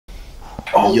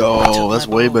Oh, Yo, that's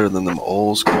way better than them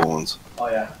old school ones. Oh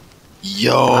yeah.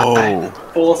 Yo,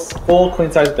 Full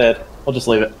queen size bed. We'll just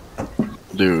leave it.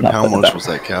 dude, Not how putting it much back. was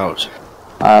that couch?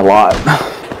 A lot.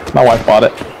 My wife bought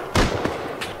it.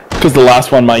 Because the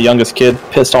last one, my youngest kid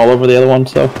pissed all over the other one,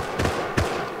 so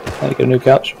I had to get a new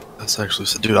couch. That's actually,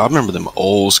 dude, I remember them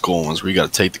old school ones where you got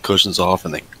to take the cushions off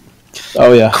and they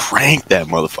Oh yeah. crank that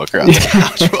motherfucker out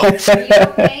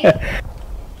the couch, bro.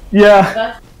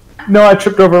 Yeah. No, I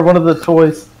tripped over one of the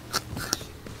toys.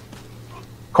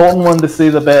 Colton wanted to see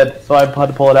the bed, so I had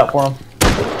to pull it out for him.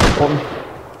 Colton.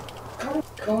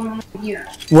 What's going on here?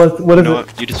 What is You know it?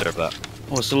 what? You deserve that.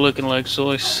 What's it looking like,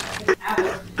 Soyce?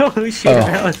 Holy shit, Oh.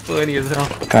 that was funny as hell.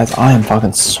 Guys, I am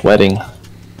fucking sweating.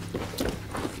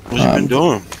 What you been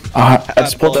doing? I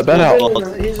just pulled that bed out.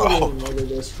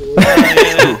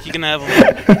 Yeah, you can have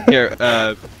them. Here,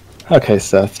 Okay,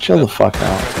 Seth, chill the fuck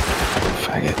out.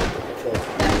 Faggot.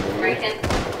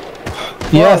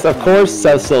 Yes, of course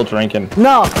Seth's still drinking.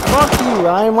 No, fuck you,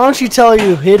 Ryan. Why don't you tell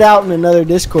you hid out in another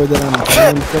Discord that I'm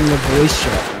playing from the voice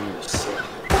chat?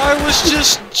 I was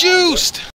just juiced!